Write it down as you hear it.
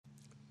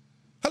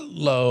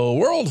Hello,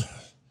 world.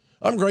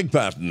 I'm Greg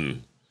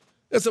Patton.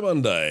 It's a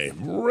Monday,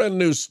 brand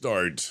new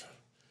start.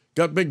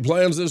 Got big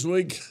plans this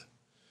week?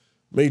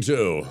 Me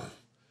too.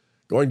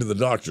 Going to the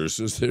doctor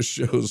says this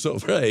show's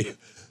over. Hey,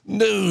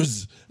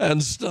 news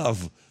and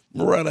stuff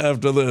right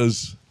after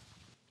this.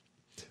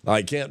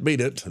 I can't beat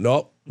it.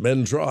 Nope,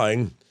 been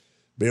trying.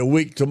 Be a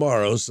week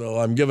tomorrow, so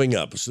I'm giving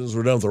up. Since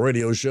we're done with the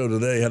radio show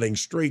today, heading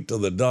straight to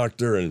the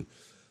doctor and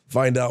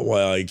find out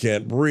why I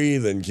can't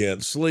breathe and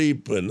can't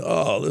sleep. And,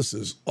 this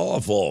is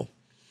awful.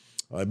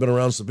 I've been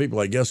around some people,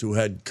 I guess, who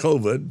had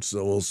COVID,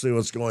 so we'll see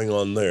what's going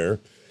on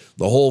there.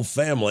 The whole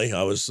family,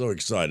 I was so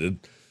excited,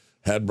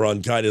 had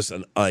bronchitis,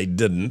 and I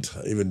didn't.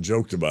 I even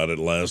joked about it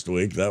last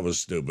week. That was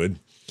stupid.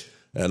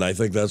 And I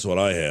think that's what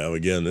I have.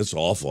 Again, it's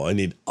awful. I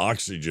need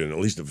oxygen. At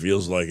least it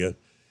feels like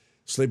it.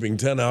 Sleeping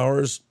 10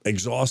 hours,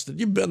 exhausted.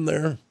 You've been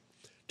there.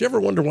 Do you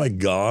ever wonder why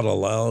God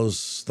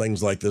allows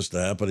things like this to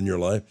happen in your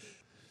life?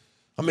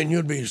 I mean,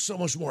 you'd be so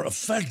much more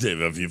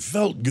effective if you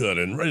felt good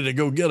and ready to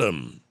go get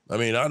them. I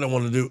mean, I don't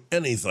want to do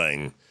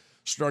anything.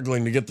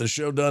 Struggling to get the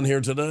show done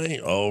here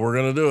today? Oh, we're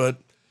going to do it.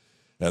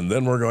 And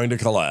then we're going to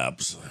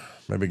collapse.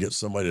 Maybe get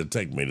somebody to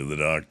take me to the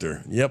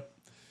doctor. Yep.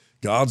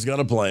 God's got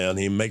a plan.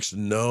 He makes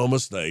no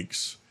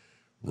mistakes.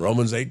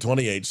 Romans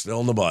 8:28, still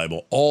in the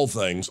Bible. All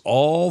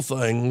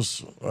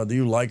things, whether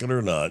you like it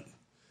or not,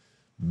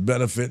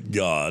 benefit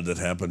God that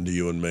happened to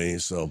you and me.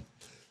 So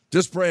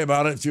just pray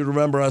about it. If you'd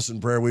remember us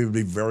in prayer, we would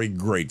be very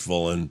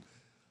grateful. And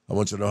I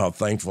want you to know how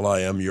thankful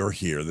I am you're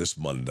here this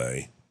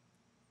Monday.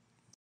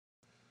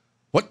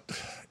 What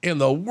in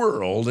the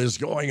world is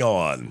going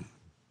on?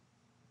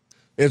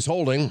 It's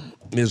holding.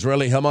 The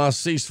Israeli-Hamas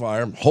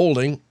ceasefire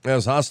holding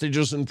as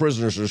hostages and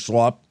prisoners are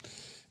swapped.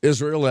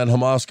 Israel and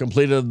Hamas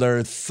completed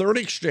their third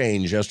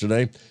exchange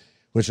yesterday,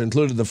 which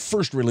included the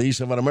first release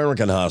of an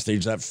American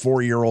hostage, that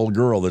 4-year-old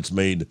girl that's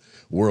made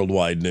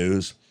worldwide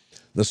news.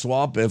 The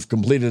swap, if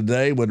completed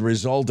today, would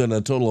result in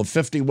a total of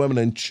 50 women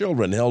and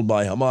children held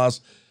by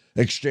Hamas,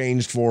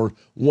 exchanged for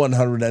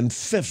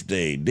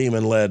 150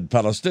 demon-led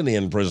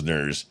Palestinian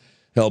prisoners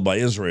held by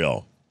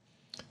Israel.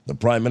 The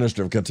Prime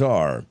Minister of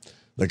Qatar,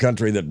 the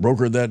country that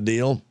brokered that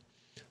deal,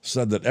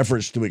 said that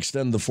efforts to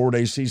extend the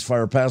 4-day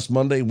ceasefire past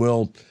Monday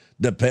will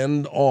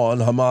depend on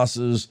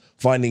Hamas's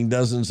finding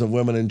dozens of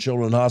women and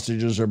children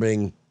hostages are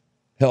being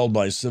held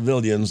by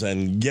civilians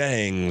and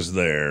gangs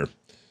there.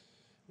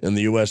 In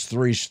the U.S.,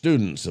 3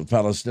 students of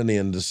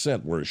Palestinian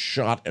descent were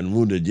shot and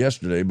wounded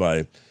yesterday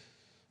by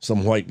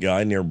some white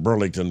guy near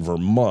Burlington,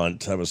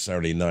 Vermont. That was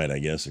Saturday night, I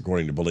guess,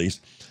 according to police.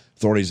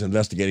 Authorities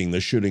investigating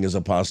the shooting as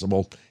a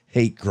possible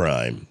hate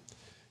crime.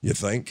 You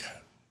think?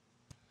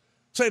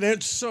 Say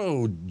that.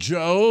 So,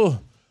 Joe,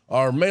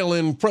 our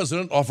mail-in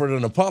president, offered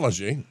an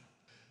apology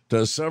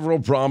to several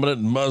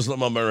prominent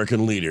Muslim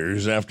American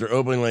leaders after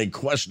openly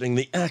questioning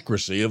the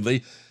accuracy of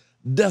the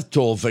death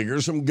toll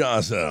figures from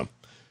Gaza.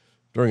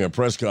 During a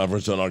press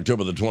conference on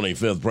October the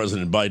 25th,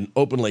 President Biden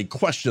openly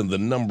questioned the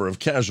number of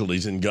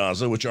casualties in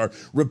Gaza, which are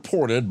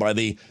reported by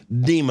the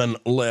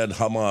demon-led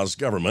Hamas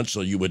government,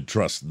 so you would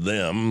trust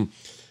them.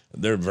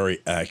 They're very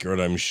accurate,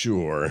 I'm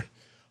sure.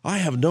 I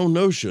have no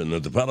notion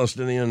that the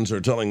Palestinians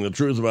are telling the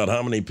truth about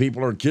how many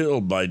people are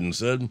killed, Biden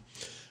said.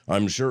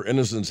 I'm sure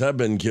innocents have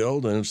been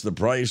killed, and it's the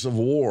price of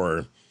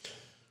war.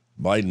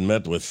 Biden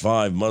met with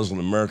 5 Muslim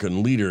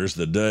American leaders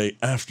the day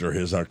after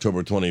his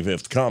October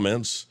 25th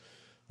comments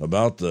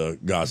about the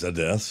Gaza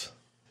deaths.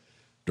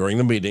 During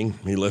the meeting,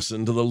 he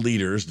listened to the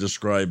leaders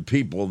describe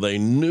people they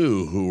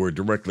knew who were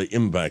directly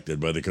impacted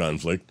by the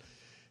conflict.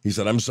 He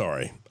said, "I'm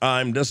sorry.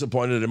 I'm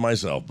disappointed in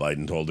myself,"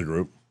 Biden told the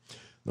group.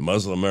 The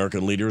Muslim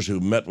American leaders who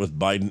met with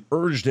Biden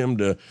urged him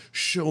to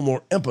show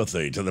more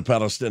empathy to the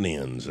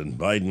Palestinians, and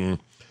Biden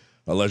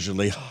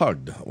allegedly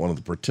hugged one of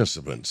the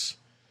participants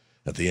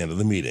at the end of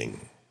the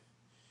meeting.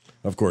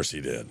 Of course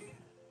he did.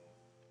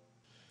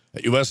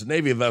 A U.S.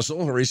 Navy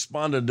vessel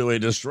responded to a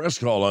distress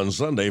call on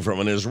Sunday from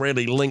an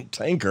Israeli-linked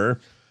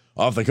tanker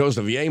off the coast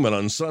of Yemen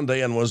on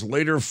Sunday and was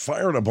later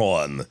fired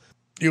upon.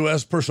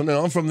 U.S.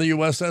 personnel from the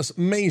USS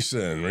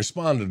Mason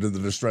responded to the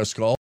distress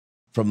call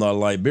from the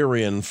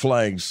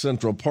Liberian-flagged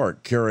Central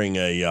Park carrying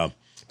a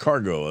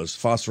cargo of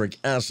phosphoric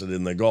acid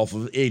in the Gulf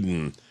of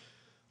Aden.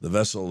 The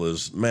vessel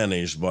is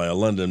managed by a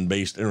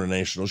London-based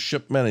international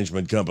ship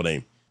management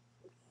company.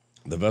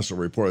 The vessel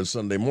reported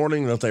Sunday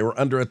morning that they were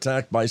under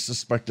attack by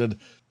suspected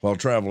while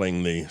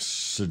traveling the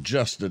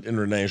suggested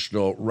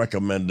international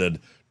recommended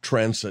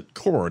transit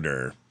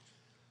corridor,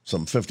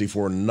 some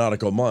 54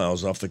 nautical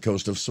miles off the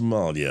coast of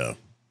Somalia.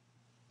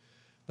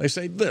 They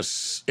say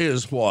this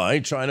is why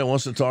China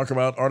wants to talk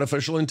about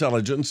artificial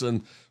intelligence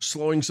and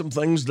slowing some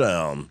things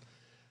down.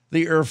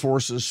 The Air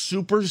Force's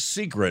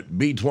super-secret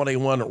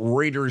B-21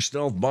 Raider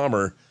stealth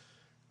bomber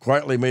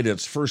quietly made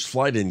its first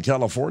flight in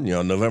California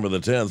on November the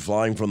 10th,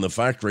 flying from the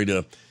factory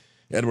to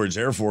Edwards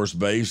Air Force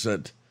Base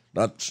at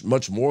not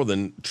much more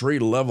than tree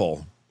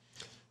level.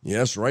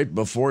 Yes, right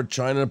before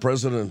China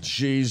President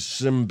Xi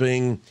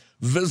Jinping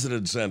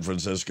visited San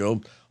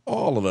Francisco,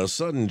 all of a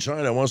sudden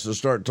China wants to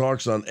start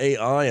talks on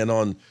AI and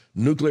on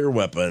nuclear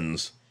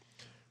weapons.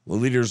 The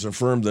leaders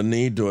affirmed the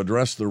need to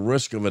address the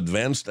risk of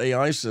advanced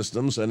AI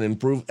systems and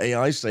improve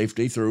AI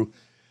safety through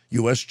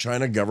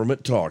U.S.-China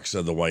government talks,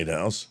 said the White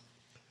House.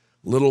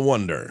 Little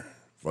wonder,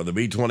 for the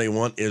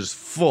B-21 is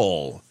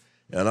full,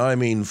 and I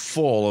mean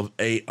full of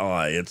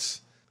AI.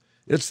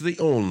 It's the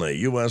only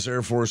U.S.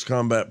 Air Force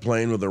combat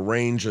plane with the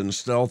range and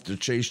stealth to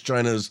chase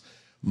China's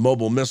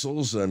mobile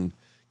missiles and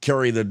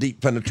carry the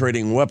deep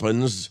penetrating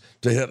weapons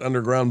to hit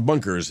underground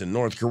bunkers in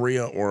North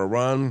Korea or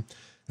Iran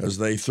as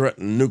they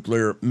threaten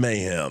nuclear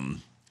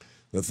mayhem.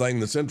 The thing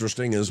that's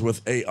interesting is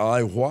with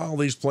AI, while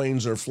these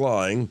planes are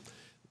flying,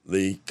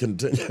 the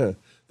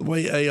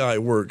way AI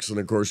works, and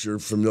of course you're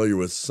familiar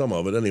with some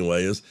of it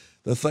anyway, is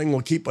the thing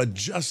will keep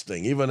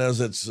adjusting even as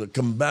it's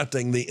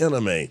combating the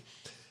enemy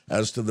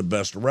as to the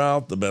best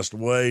route, the best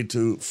way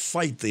to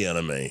fight the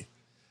enemy.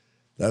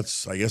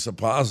 That's, I guess, a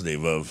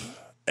positive of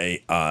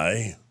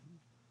AI.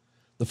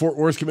 The Fort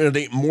Worth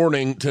community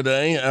mourning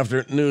today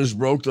after news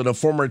broke that a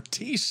former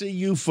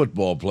TCU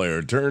football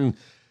player turned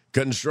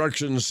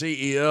construction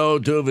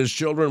CEO, two of his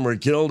children were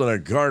killed in a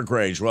car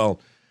crash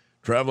while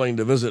traveling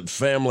to visit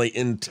family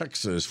in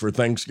Texas for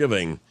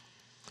Thanksgiving.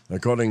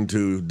 According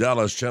to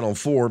Dallas Channel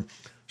 4,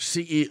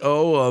 CEO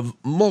of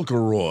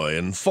Mulkeroy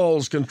and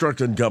Falls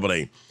Construction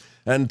Company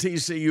and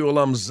TCU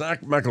alum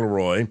Zach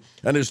McElroy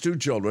and his two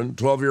children,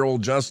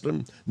 12-year-old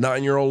Justin,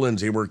 9-year-old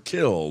Lindsay, were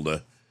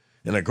killed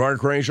in a car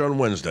crash on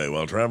Wednesday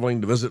while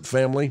traveling to visit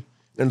family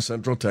in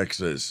Central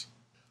Texas.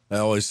 I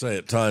always say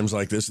at times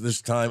like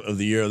this time of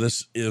the year,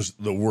 this is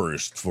the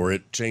worst, for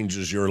it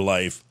changes your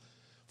life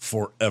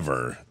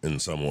forever in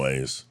some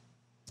ways.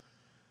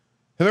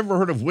 Have you ever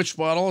heard of witch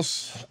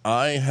bottles?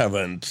 I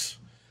haven't.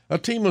 A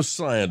team of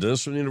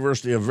scientists from the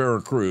University of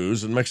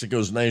Veracruz and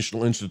Mexico's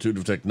National Institute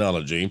of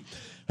Technology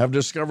have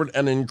discovered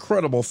an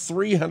incredible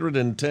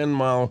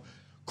 310-mile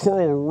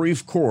coral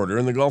reef corridor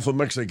in the Gulf of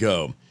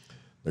Mexico.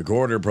 The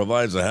corridor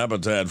provides a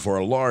habitat for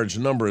a large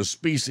number of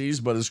species,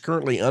 but is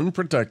currently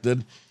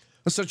unprotected,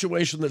 a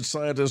situation that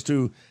scientists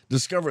who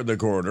discovered the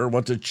corridor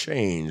want to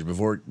change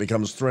before it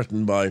becomes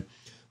threatened by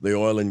the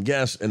oil and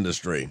gas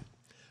industry.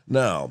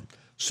 Now,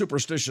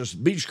 superstitious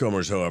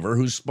beachcombers, however,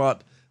 who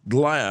spot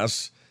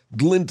glass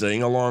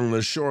glinting along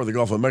the shore of the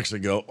Gulf of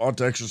Mexico ought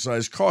to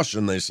exercise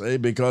caution, they say,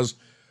 because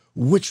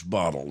witch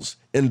bottles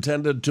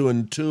intended to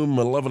entomb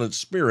malevolent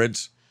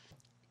spirits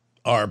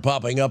are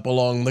popping up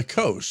along the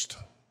coast.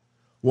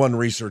 One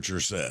researcher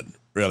said,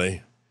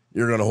 "Really?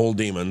 You're going to hold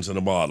demons in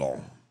a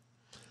bottle?"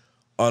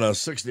 On a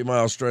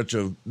 60-mile stretch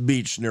of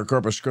beach near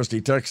Corpus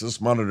Christi,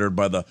 Texas, monitored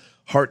by the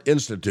Hart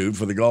Institute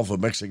for the Gulf of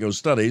Mexico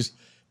Studies,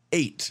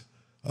 8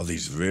 of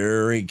these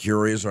very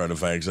curious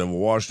artifacts have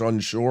washed on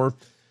shore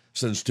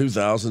since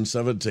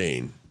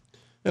 2017.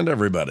 And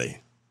everybody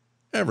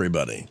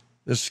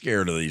is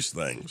scared of these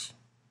things.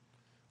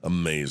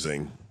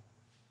 Amazing.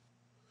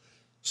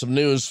 Some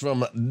news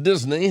from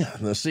Disney.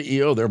 The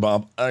CEO there,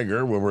 Bob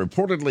Iger, will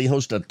reportedly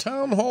host a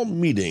town hall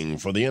meeting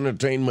for the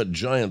entertainment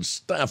giant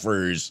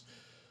staffers.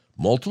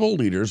 Multiple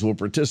leaders will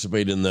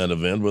participate in that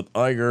event, with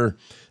Iger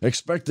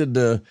expected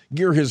to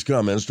gear his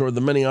comments toward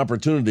the many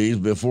opportunities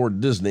before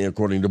Disney,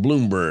 according to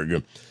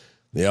Bloomberg.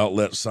 The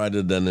outlet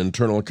cited an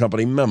internal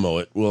company memo.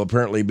 It will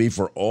apparently be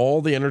for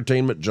all the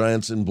entertainment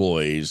giant's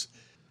employees.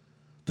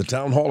 The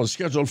town hall is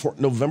scheduled for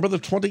November the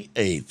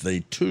 28th, a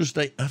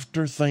Tuesday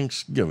after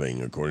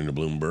Thanksgiving, according to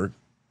Bloomberg.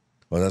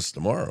 Well, that's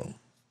tomorrow.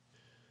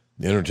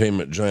 The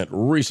entertainment giant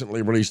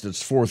recently released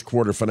its fourth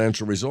quarter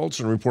financial results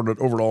and reported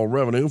overall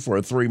revenue for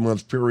a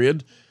 3-month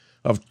period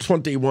of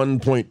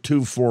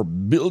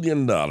 $21.24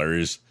 billion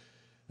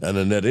and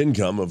a net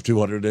income of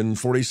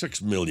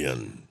 $246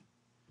 million.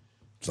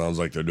 Sounds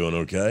like they're doing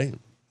okay.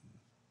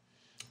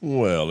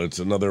 Well, it's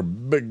another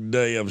big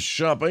day of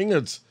shopping.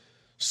 It's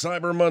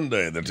Cyber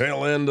Monday, the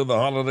tail end of the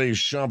holiday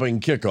shopping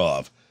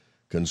kickoff.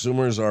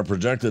 Consumers are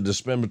projected to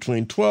spend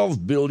between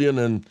 $12 billion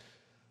and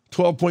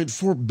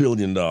 $12.4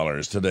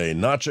 billion today,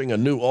 notching a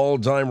new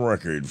all-time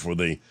record for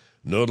the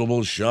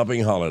notable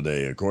shopping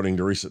holiday, according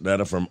to recent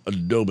data from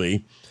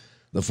Adobe.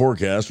 The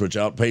forecast, which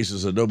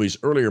outpaces Adobe's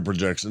earlier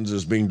projections,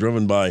 is being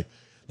driven by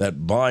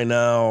that Buy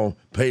Now,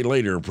 Pay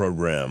Later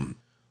program.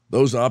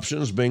 Those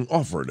options being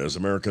offered as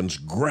Americans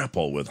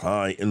grapple with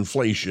high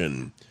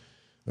inflation.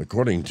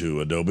 According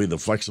to Adobe, the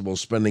flexible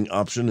spending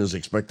option is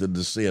expected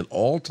to see an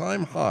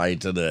all-time high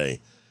today,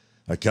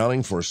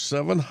 accounting for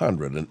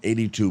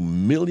 $782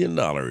 million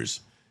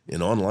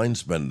in online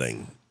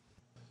spending.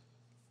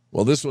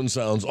 Well, this one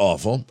sounds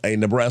awful. A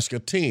Nebraska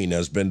teen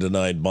has been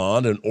denied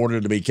bond and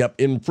ordered to be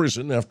kept in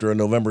prison after a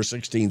November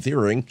 16th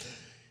hearing.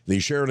 The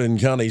Sheridan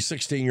County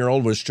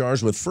 16-year-old was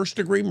charged with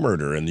first-degree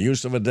murder and the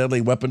use of a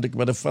deadly weapon to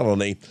commit a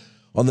felony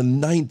on the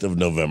 9th of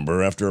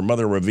November after her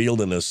mother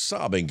revealed in a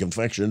sobbing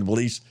confession to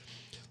police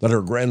that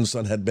her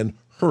grandson had been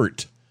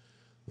hurt.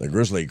 The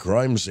grisly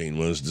crime scene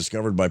was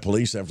discovered by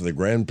police after the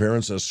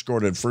grandparents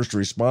escorted first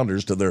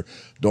responders to their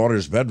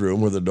daughter's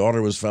bedroom, where the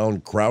daughter was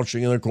found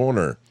crouching in a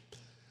corner.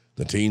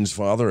 The teen's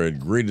father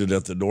had greeted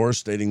at the door,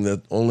 stating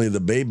that only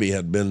the baby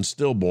had been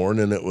stillborn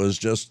and it was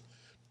just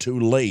too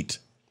late.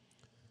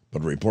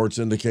 But reports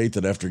indicate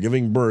that after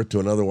giving birth to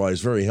an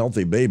otherwise very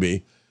healthy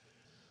baby,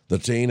 the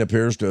teen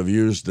appears to have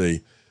used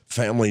the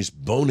family's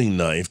boning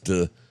knife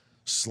to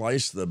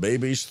slice the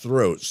baby's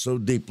throat so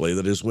deeply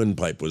that his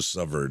windpipe was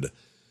severed.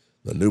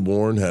 The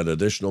newborn had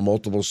additional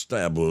multiple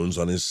stab wounds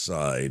on his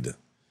side.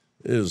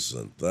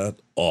 Isn't that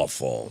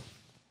awful?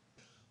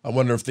 I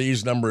wonder if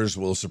these numbers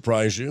will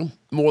surprise you.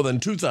 More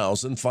than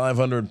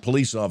 2,500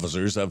 police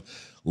officers have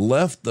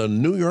left the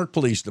New York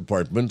Police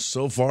Department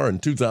so far in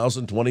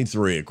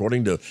 2023,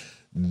 according to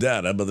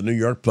data by the New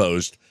York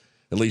Post.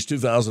 At least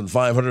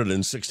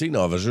 2,516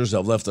 officers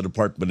have left the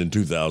department in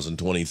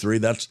 2023.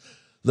 That's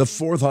the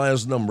fourth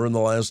highest number in the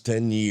last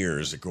 10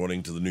 years,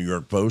 according to the New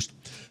York Post,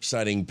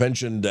 citing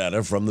pension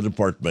data from the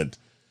department.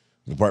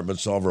 The department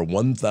saw over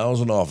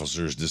 1,000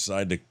 officers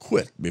decide to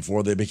quit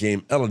before they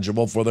became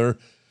eligible for their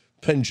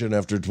pension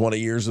after 20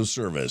 years of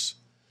service.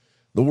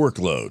 The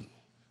workload.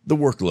 The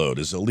workload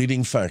is a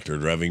leading factor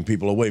driving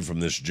people away from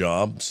this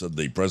job, said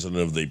the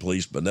president of the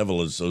Police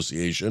Benevolent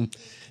Association.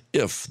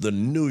 If the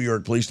New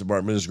York Police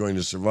Department is going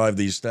to survive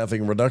these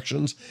staffing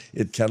reductions,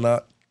 it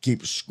cannot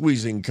keep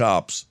squeezing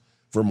cops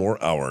for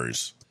more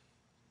hours.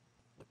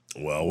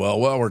 Well,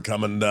 we're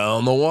coming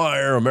down the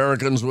wire.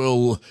 Americans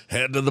will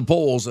head to the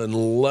polls in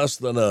less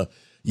than a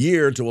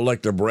year to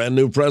elect a brand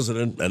new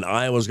president, and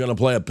Iowa's going to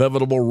play a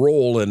pivotal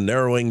role in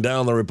narrowing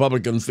down the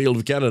Republican field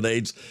of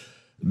candidates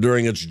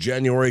during its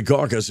January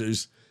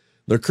caucuses.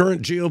 The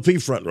current GOP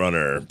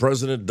frontrunner,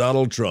 President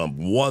Donald Trump,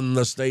 won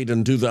the state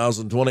in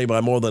 2020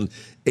 by more than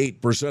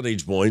 8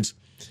 percentage points.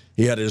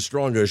 He had his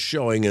strongest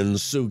showing in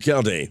Sioux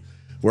County,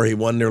 where he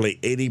won nearly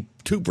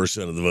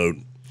 82% of the vote.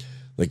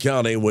 The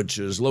county, which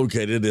is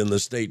located in the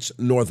state's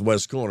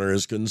northwest corner,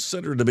 is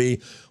considered to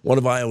be one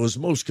of Iowa's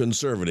most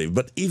conservative,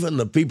 but even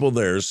the people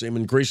there seem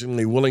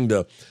increasingly willing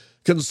to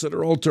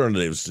consider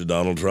alternatives to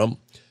Donald Trump.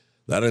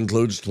 That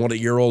includes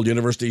 20-year-old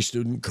university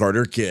student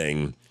Carter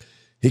King.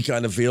 He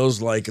kind of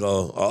feels like a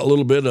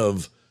little bit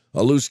of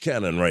a loose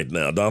cannon right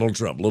now, Donald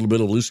Trump, a little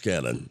bit of loose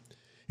cannon.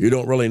 You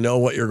don't really know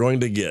what you're going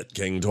to get,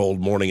 King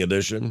told Morning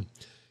Edition.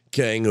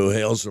 King, who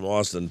hails from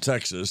Austin,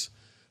 Texas,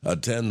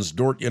 attends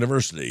Dordt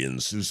University in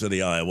Sioux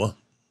City, Iowa.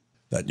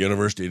 That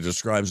university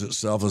describes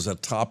itself as a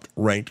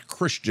top-ranked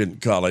Christian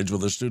college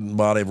with a student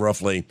body of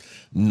roughly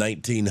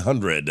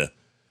 1,900.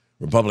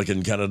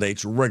 Republican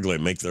candidates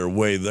regularly make their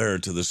way there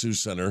to the Sioux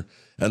Center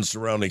and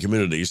surrounding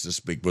communities to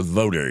speak with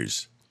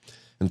voters.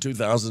 In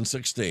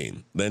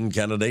 2016,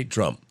 then-candidate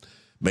Trump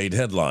made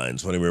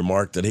headlines when he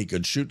remarked that he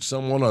could shoot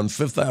someone on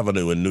Fifth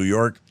Avenue in New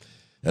York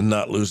and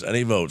not lose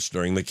any votes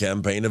during the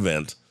campaign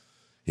event.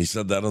 He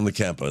said that on the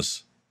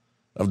campus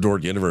of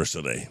Dordt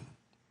University.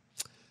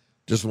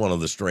 Just one of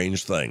the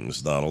strange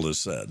things Donald has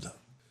said.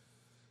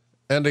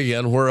 And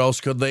again, where else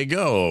could they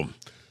go?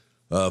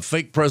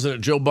 Fake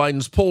President Joe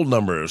Biden's poll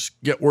numbers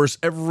get worse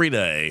every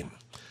day.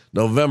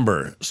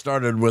 November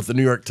started with the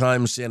New York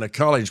Times Siena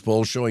College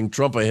poll showing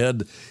Trump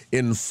ahead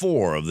in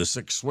 4 of the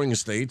 6 swing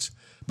states,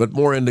 but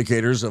more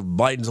indicators of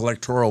Biden's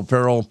electoral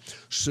peril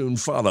soon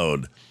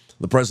followed.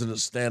 The president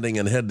standing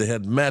in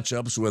head-to-head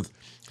matchups with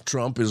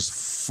Trump is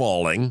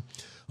falling.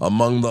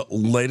 Among the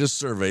latest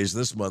surveys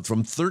this month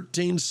from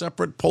 13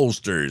 separate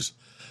pollsters,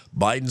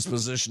 Biden's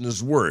position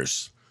is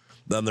worse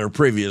than their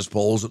previous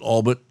polls in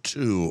all but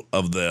 2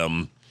 of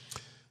them.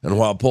 And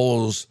while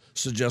polls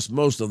suggest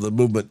most of the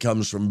movement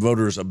comes from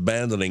voters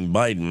abandoning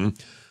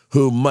Biden,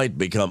 who might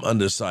become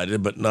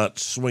undecided but not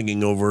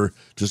swinging over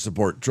to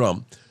support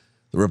Trump,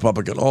 the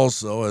Republican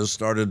also has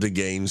started to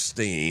gain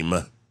steam.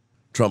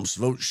 Trump's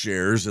vote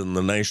shares in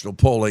the national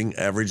polling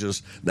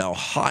averages now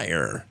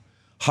higher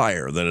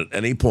than at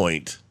any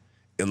point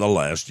in the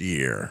last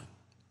year.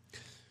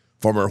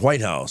 Former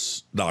White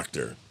House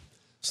doctor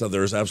said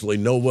there is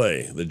absolutely no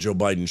way that Joe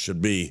Biden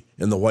should be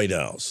in the White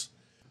House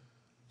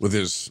with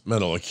his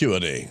mental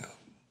acuity.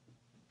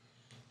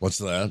 What's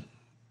that?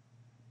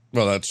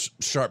 Well, that's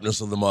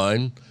sharpness of the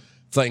mind.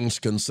 Things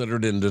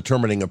considered in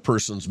determining a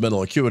person's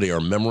mental acuity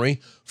are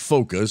memory,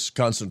 focus,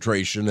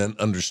 concentration, and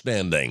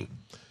understanding.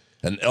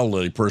 An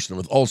elderly person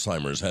with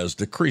Alzheimer's has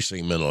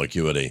decreasing mental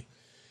acuity.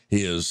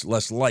 He is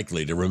less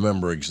likely to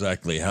remember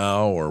exactly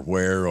how or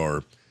where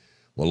or,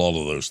 well, all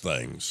of those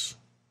things.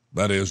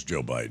 That is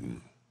Joe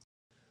Biden.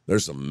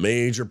 There's some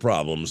major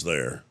problems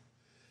there.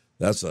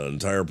 That's an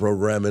entire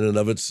program in and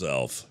of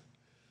itself.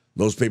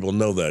 Most people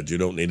know that. You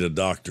don't need a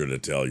doctor to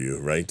tell you,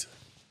 right?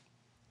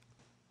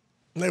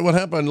 Hey, what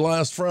happened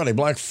last Friday?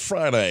 Black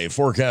Friday.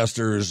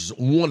 Forecasters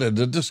wanted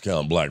to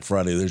discount Black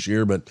Friday this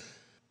year, but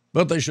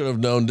they should have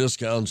known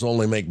discounts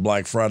only make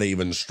Black Friday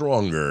even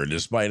stronger.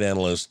 Despite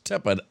analysts'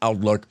 tepid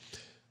outlook,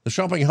 the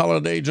shopping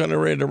holiday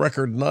generated a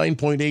record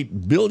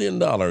 $9.8 billion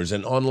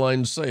in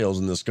online sales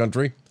in this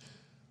country.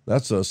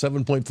 That's a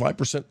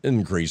 7.5%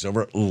 increase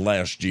over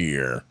last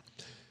year.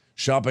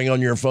 Shopping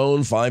on your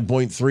phone,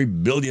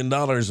 $5.3 billion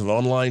of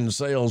online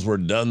sales were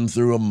done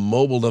through a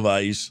mobile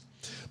device.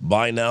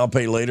 Buy now,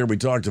 pay later, we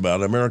talked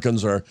about.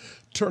 Americans are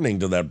turning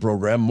to that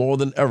program more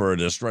than ever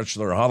to stretch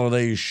their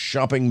holiday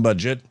shopping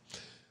budget.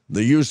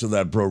 The use of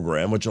that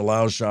program, which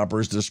allows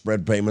shoppers to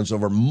spread payments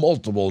over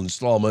multiple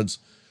installments,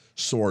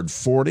 soared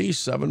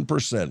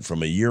 47%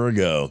 from a year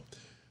ago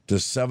to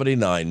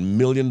 $79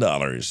 million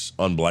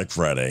on Black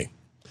Friday.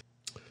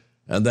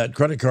 And that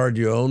credit card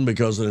you own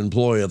because an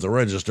employee at the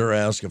register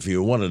asked if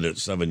you wanted it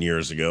 7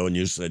 years ago and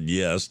you said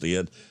yes to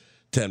get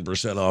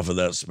 10% off of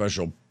that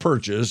special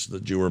purchase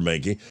that you were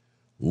making.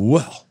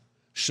 Well,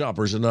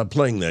 shoppers are not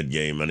playing that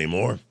game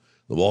anymore.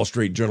 The Wall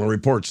Street Journal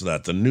reports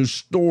that the new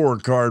store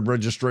card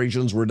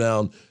registrations were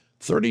down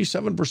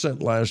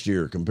 37% last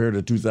year compared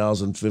to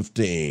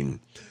 2015.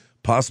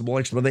 Possible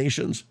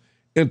explanations?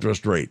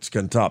 Interest rates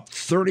can top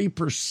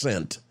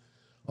 30%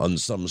 on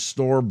some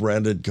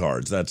store-branded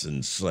cards. That's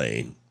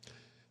insane.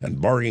 And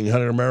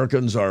bargain-hunting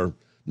Americans are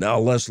now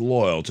less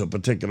loyal to a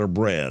particular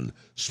brand,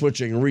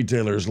 switching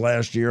retailers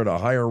last year at a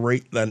higher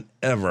rate than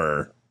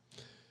ever.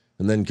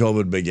 And then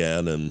COVID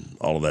began and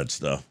all of that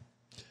stuff.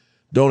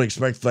 Don't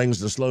expect things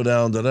to slow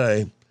down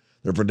today.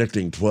 They're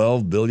predicting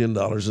 $12 billion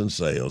in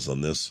sales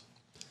on this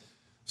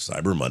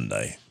Cyber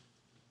Monday.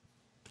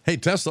 Hey,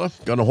 Tesla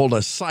going to hold a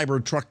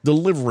Cybertruck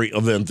delivery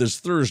event this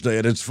Thursday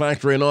at its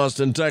factory in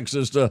Austin,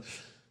 Texas to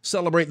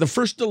celebrate the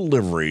first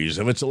deliveries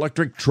of its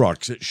electric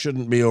trucks. It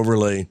shouldn't be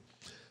overly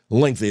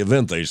lengthy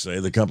event, they say.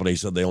 The company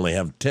said they only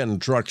have 10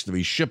 trucks to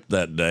be shipped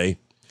that day.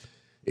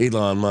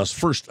 Elon Musk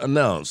first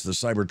announced the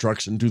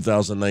Cybertrucks in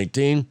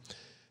 2019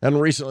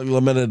 and recently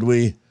lamented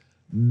we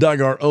dug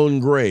our own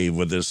grave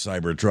with this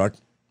Cybertruck.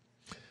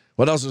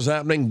 What else is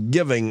happening?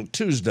 Giving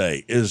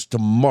Tuesday is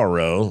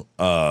tomorrow.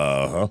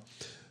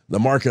 The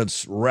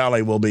market's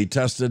rally will be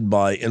tested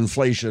by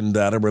inflation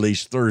data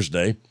released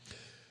Thursday.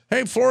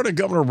 Hey, Florida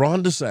Governor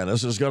Ron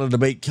DeSantis is going to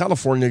debate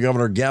California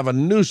Governor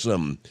Gavin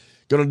Newsom.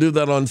 Going to do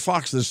that on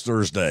Fox this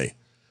Thursday.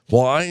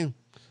 Why?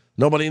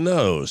 Nobody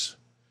knows.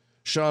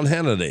 Sean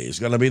Hannity is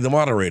going to be the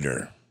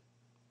moderator.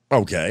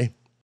 Okay.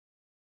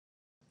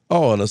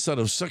 Oh, and a set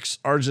of 6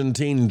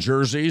 Argentine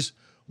jerseys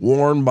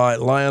worn by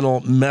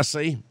Lionel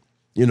Messi.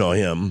 You know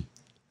him.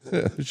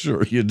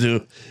 Sure you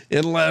do.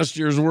 In last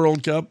year's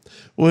World Cup,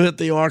 will hit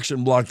the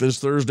auction block this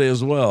Thursday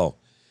as well.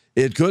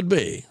 It could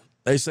be,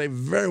 they say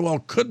very well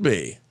could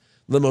be,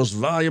 the most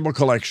valuable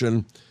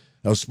collection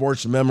of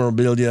sports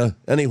memorabilia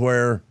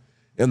anywhere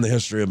in the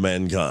history of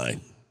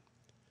mankind.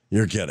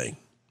 You're kidding.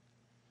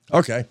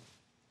 Okay.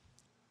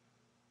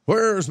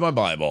 Where's my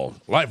Bible?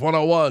 Life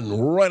 101,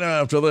 right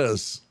after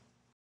this.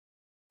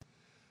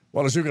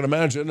 Well, as you can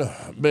imagine,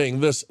 being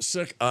this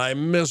sick, I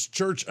missed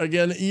church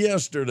again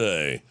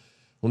yesterday.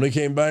 When we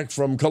came back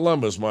from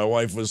Columbus, my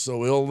wife was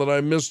so ill that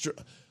I missed church.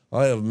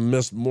 I have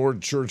missed more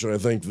church, I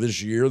think,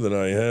 this year than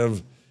I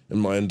have in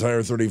my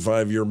entire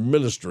 35-year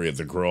ministry at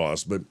the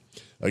cross. But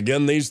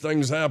again, these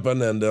things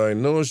happen, and I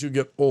know as you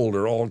get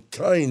older, all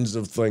kinds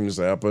of things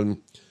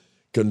happen.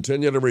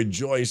 Continue to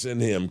rejoice in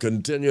him.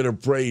 Continue to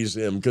praise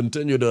him.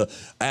 Continue to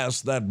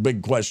ask that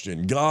big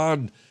question.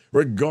 God,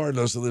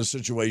 regardless of the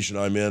situation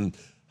I'm in,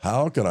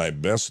 how can I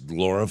best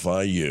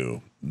glorify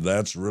you?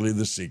 That's really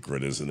the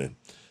secret, isn't it?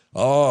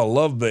 Oh, I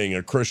love being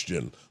a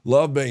Christian.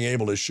 Love being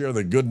able to share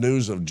the good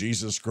news of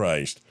Jesus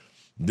Christ.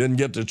 Didn't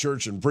get to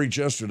church and preach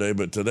yesterday,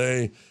 but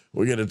today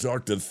we get to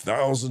talk to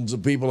thousands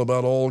of people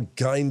about all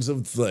kinds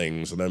of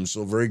things, and I'm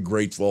so very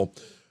grateful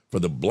for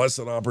the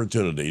blessed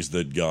opportunities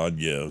that God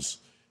gives.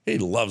 He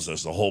loves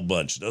us a whole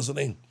bunch, doesn't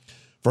he?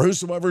 For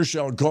whosoever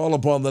shall call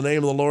upon the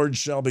name of the Lord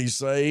shall be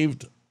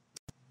saved.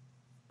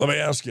 Let me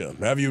ask you,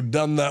 have you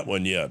done that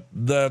one yet?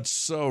 That's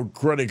so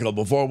critical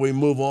before we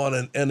move on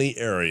in any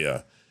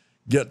area.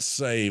 Get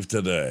saved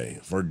today.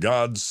 For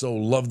God so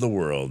loved the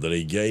world that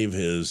he gave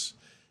his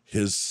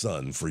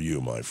son for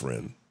you, my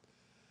friend.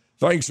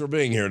 Thanks for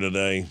being here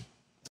today.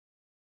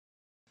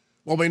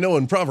 Well, we know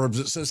in Proverbs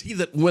it says, he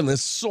that winneth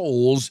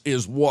souls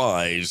is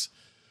wise.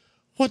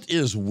 What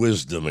is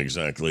wisdom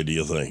exactly, do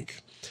you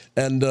think?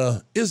 And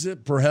is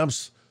it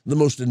perhaps the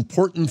most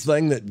important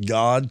thing that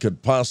God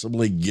could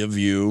possibly give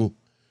you?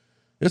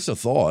 It's a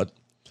thought.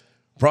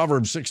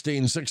 Proverbs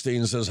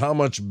 16:16 says, how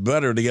much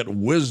better to get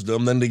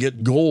wisdom than to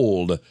get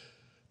gold,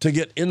 to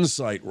get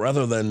insight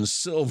rather than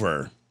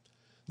silver.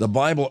 The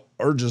Bible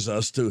urges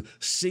us to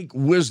seek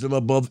wisdom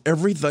above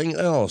everything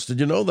else. Did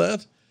you know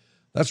that?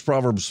 That's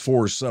Proverbs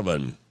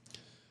 4:7.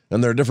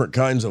 And there are different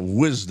kinds of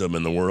wisdom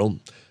in the world.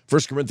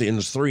 1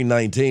 Corinthians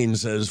 3:19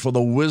 says, for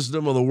the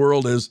wisdom of the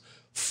world is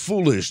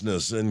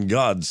foolishness in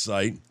God's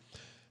sight.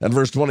 And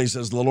verse 20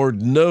 says, the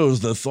Lord knows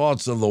the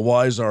thoughts of the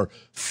wise are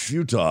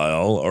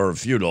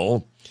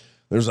futile.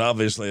 There's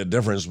obviously a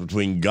difference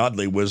between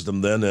godly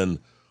wisdom then and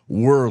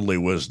worldly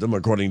wisdom,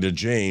 according to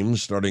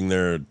James, starting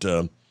there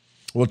at,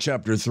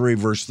 chapter 3,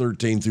 verse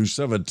 13 through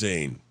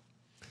 17.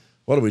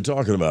 What are we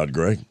talking about,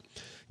 Greg?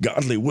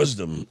 Godly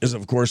wisdom is,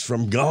 of course,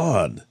 from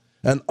God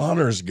and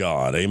honors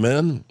God.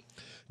 Amen?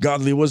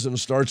 Godly wisdom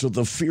starts with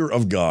the fear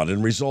of God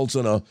and results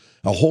in a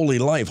holy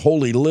life,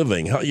 holy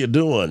living. How you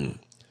doing?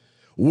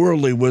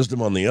 Worldly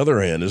wisdom, on the other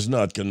hand, is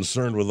not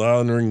concerned with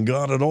honoring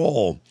God at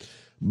all,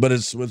 but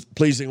it's with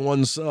pleasing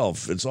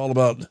oneself. It's all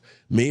about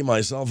me,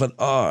 myself, and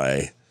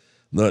I,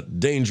 the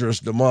dangerous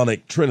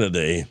demonic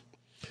trinity.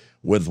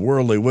 With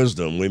worldly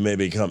wisdom, we may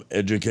become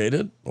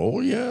educated,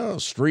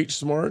 street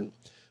smart,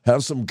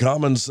 Have some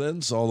common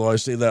sense, although I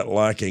see that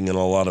lacking in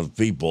a lot of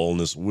people in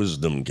this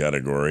wisdom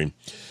category,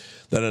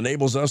 that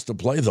enables us to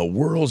play the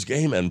world's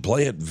game and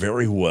play it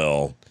very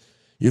well.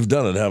 You've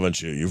done it,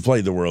 haven't you? You've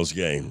played the world's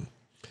game.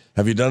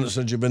 Have you done it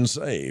since you've been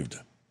saved?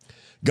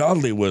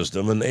 Godly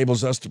wisdom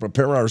enables us to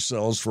prepare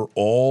ourselves for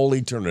all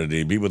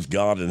eternity to be with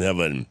God in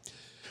heaven.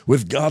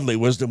 With godly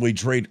wisdom, we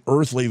trade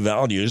earthly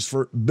values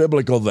for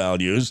biblical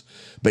values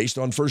based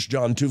on 1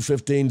 John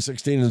 2:15,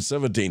 16, and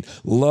 17.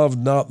 Love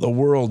not the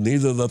world,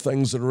 neither the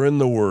things that are in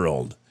the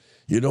world.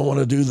 You don't want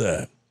to do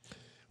that.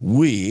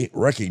 We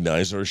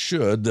recognize, or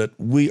should, that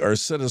we are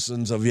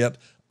citizens of yet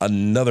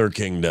another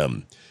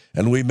kingdom,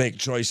 and we make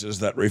choices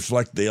that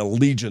reflect the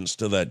allegiance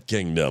to that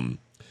kingdom.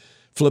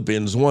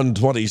 Philippians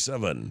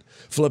 1:27,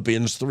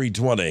 Philippians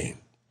 3:20.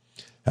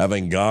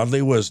 Having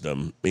godly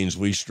wisdom means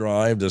we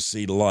strive to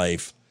see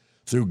life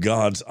through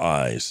God's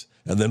eyes,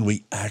 and then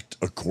we act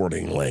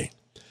accordingly.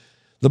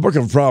 The book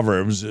of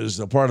Proverbs is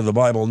a part of the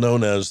Bible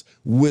known as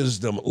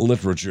wisdom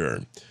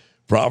literature.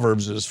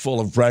 Proverbs is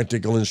full of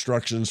practical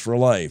instructions for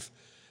life.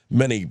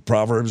 Many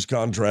proverbs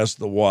contrast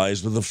the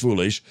wise with the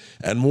foolish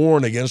and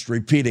warn against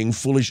repeating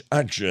foolish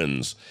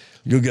actions.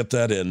 You get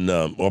that in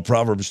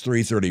Proverbs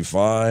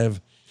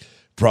 3:35,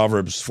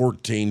 Proverbs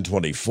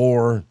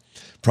 14:24,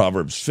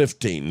 Proverbs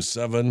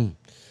 15:7,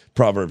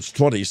 Proverbs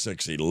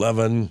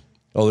 26:11.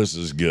 Oh, this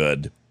is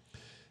good.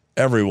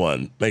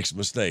 Everyone makes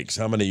mistakes.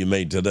 How many you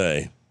made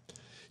today?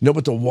 You know,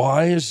 but the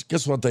wise,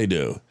 guess what they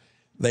do?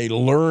 They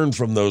learn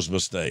from those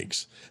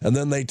mistakes, and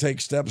then they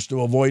take steps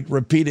to avoid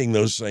repeating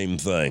those same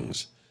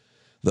things.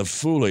 The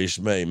foolish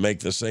may make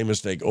the same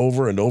mistake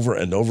over and over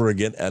and over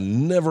again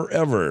and never,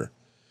 ever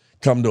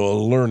come to a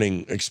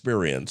learning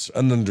experience,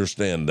 an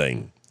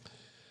understanding.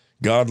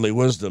 Godly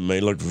wisdom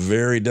may look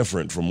very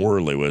different from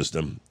worldly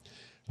wisdom.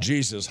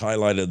 Jesus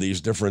highlighted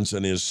these differences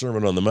in his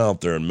Sermon on the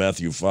Mount there in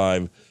Matthew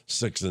 5,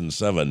 6, and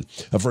 7.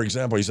 For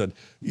example, he said,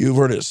 you've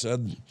heard it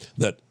said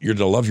that you're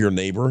to love your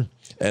neighbor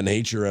and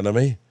hate your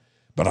enemy.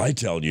 But I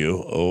tell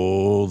you,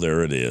 oh,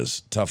 there it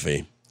is,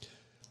 toughie.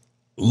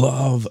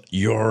 Love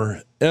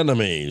your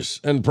enemies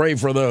and pray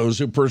for those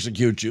who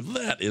persecute you.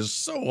 That is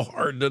so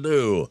hard to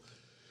do.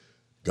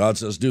 God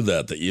says, do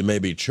that you may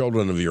be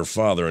children of your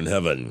Father in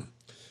heaven.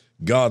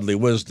 Godly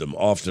wisdom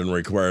often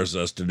requires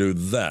us to do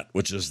that,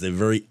 which is the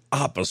very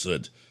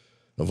opposite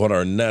of what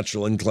our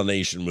natural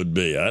inclination would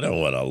be. I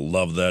don't want to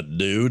love that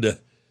dude.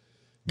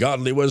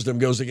 Godly wisdom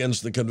goes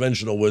against the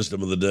conventional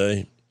wisdom of the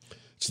day.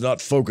 It's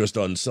not focused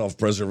on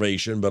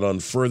self-preservation, but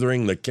on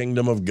furthering the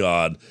kingdom of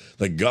God,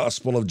 the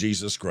gospel of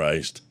Jesus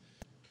Christ.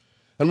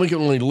 And we can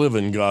only live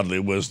in godly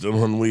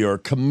wisdom when we are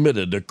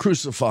committed to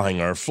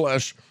crucifying our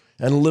flesh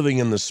and living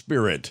in the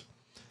Spirit.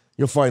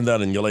 You'll find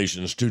that in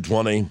Galatians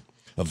 2:20,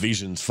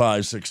 Ephesians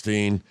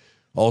 5:16,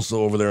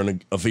 also over there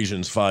in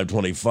Ephesians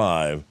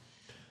 5:25.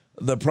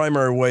 The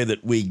primary way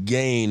that we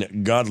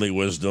gain godly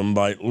wisdom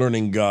by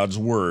learning God's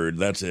word,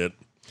 that's it.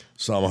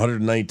 Psalm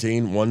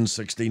 119,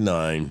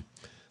 169.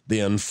 The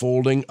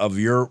unfolding of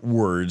your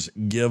words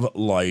give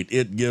light.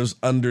 It gives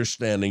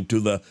understanding to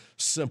the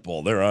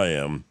simple. There I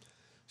am.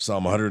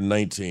 Psalm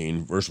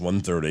 119, verse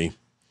 130.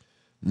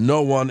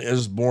 No one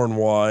is born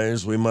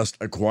wise. We must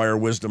acquire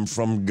wisdom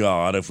from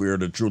God if we are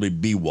to truly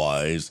be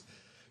wise.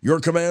 Your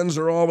commands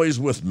are always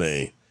with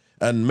me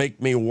and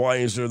make me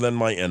wiser than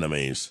my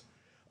enemies.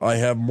 I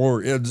have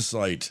more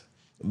insight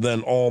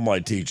than all my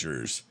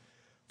teachers,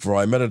 for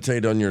I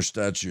meditate on your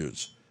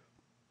statutes.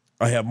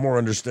 I have more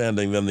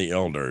understanding than the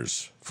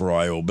elders, for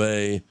I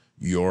obey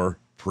your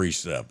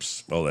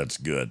precepts. Oh, that's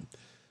good.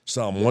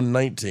 Psalm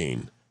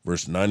 119,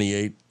 verse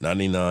 98,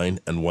 99,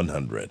 and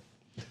 100.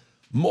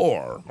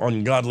 More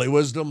on godly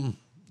wisdom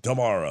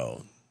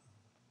tomorrow.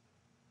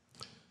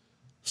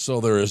 So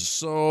there is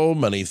so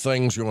many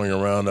things going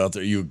around out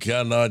there you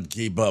cannot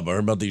keep up. I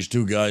heard about these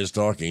two guys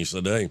talking. He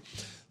said, hey,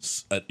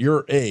 at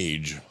your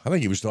age, I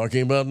think he was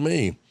talking about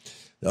me.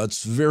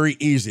 It's very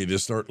easy to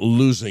start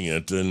losing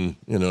it, and,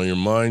 your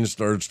mind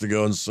starts to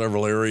go in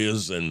several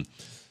areas, and,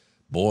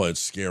 boy, it's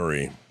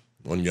scary.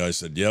 One guy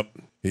said, yep.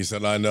 He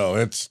said, I know,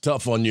 it's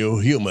tough on you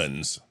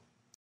humans.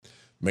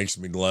 Makes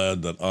me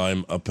glad that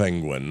I'm a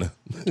penguin.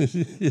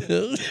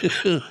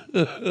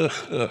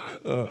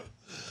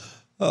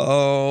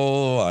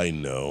 Oh, I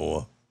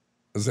know.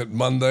 Is it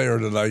Monday, or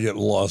did I get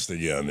lost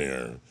again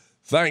here?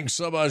 Thanks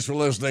so much for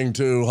listening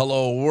to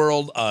Hello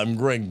World. I'm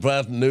Greg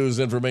Patton. News,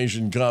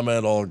 information,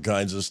 comment, all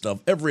kinds of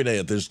stuff every day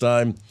at this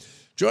time.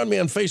 Join me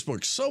on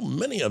Facebook. So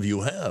many of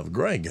you have.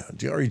 Greg,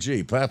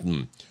 G-R-E-G,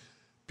 Patton,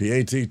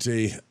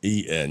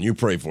 P-A-T-T-E-N. You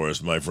pray for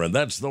us, my friend.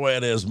 That's the way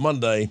it is.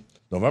 Monday,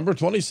 November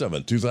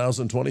 27,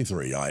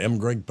 2023. I am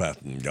Greg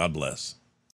Patton. God bless.